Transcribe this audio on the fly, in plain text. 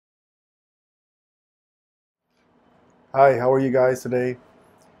Hi, how are you guys today?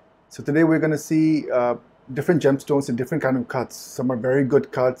 So today we're going to see different gemstones in different kind of cuts. Some are very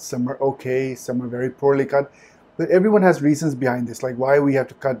good cuts, some are okay, some are very poorly cut. But everyone has reasons behind this, like why we have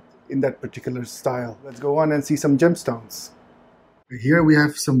to cut in that particular style. Let's go on and see some gemstones. Here we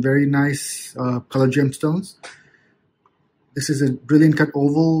have some very nice colored gemstones. This is a brilliant cut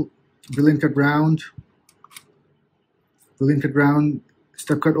oval, brilliant cut round,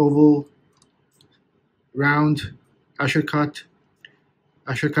 step cut oval, round, Asscher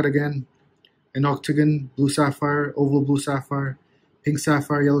cut again, an octagon, blue sapphire, oval blue sapphire, pink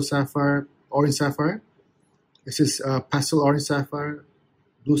sapphire, yellow sapphire, orange sapphire. This is pastel orange sapphire,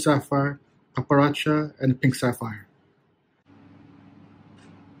 blue sapphire, paparacha, and pink sapphire.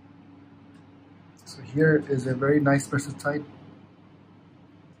 So here is a very nice type,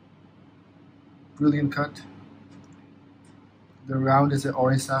 brilliant cut. The round is an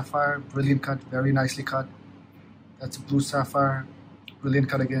orange sapphire, brilliant cut, very nicely cut. That's a blue sapphire, brilliant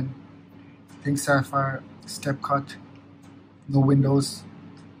cut again. Pink sapphire, step cut, no windows,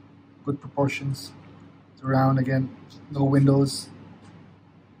 good proportions. The round again, no windows.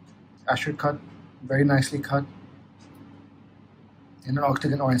 Asscher cut, very nicely cut. And an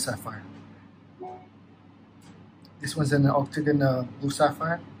octagon orange sapphire. This one's an octagon blue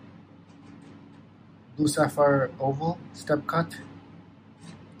sapphire oval, step cut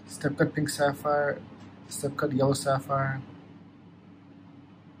pink sapphire, step cut yellow sapphire,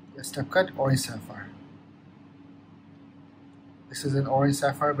 step cut orange sapphire. This is an orange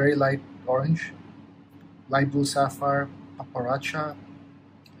sapphire, very light orange, light blue sapphire, paparacha,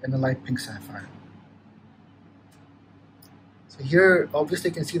 and a light pink sapphire. So here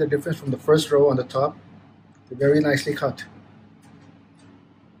obviously you can see the difference from the first row on the top. They're very nicely cut,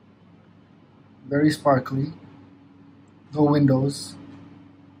 very sparkly, no windows.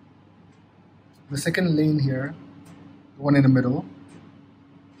 The second lane here, the one in the middle,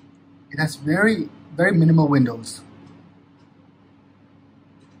 it has very minimal windows.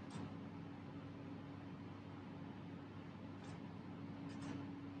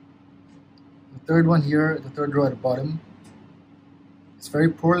 The third one here, the third row at the bottom, it's very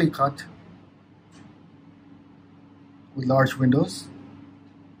poorly cut with large windows.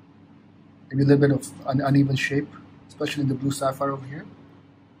 Maybe a little bit of an uneven shape, especially in the blue sapphire over here.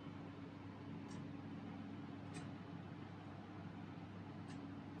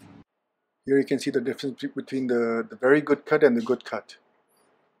 Here you can see the difference between the very good cut and the good cut.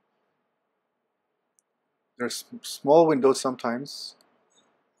 There's small windows sometimes,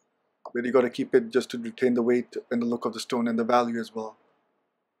 but you got to keep it just to retain the weight and the look of the stone and the value as well.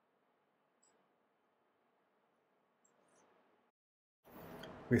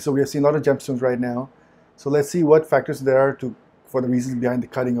 Okay, so we have seen a lot of gemstones right now. So let's see what factors there are for the reasons behind the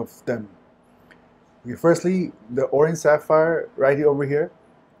cutting of them. Okay, firstly, the orange sapphire right over here.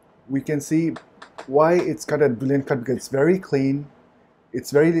 We can see why it's cut at brilliant cut, because it's very clean,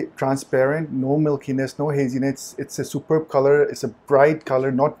 it's very transparent, no milkiness, no haziness. It's a superb color, it's a bright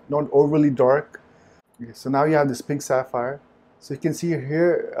color, not overly dark. Okay, so now you have this pink sapphire. So you can see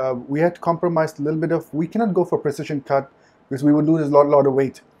here we had to compromise a little bit of, we cannot go for precision cut because we would lose a lot of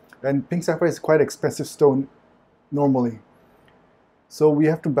weight, and pink sapphire is quite expensive stone normally. So we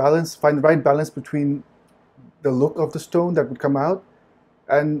have to find the right balance between the look of the stone that would come out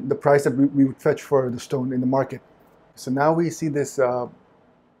and the price that we would fetch for the stone in the market. So now we see this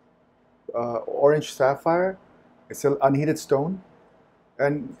orange sapphire. It's an unheated stone,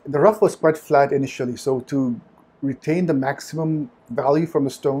 and the rough was quite flat initially. So to retain the maximum value from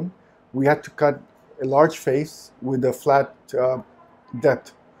the stone, we had to cut a large face with a flat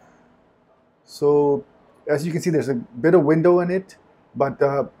depth. So as you can see, there's a bit of window in it, but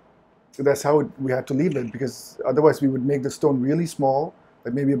that's how we had to leave it, because otherwise we would make the stone really small,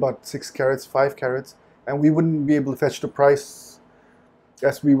 like maybe about 6 carats, 5 carats, and we wouldn't be able to fetch the price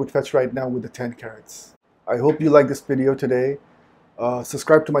as we would fetch right now with the 10 carats. I hope you like this video today.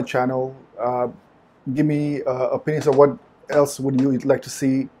 Subscribe to my channel. Give me opinions of what else would you like to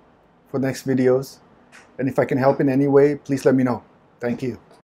see for the next videos. And if I can help in any way, please let me know. Thank you.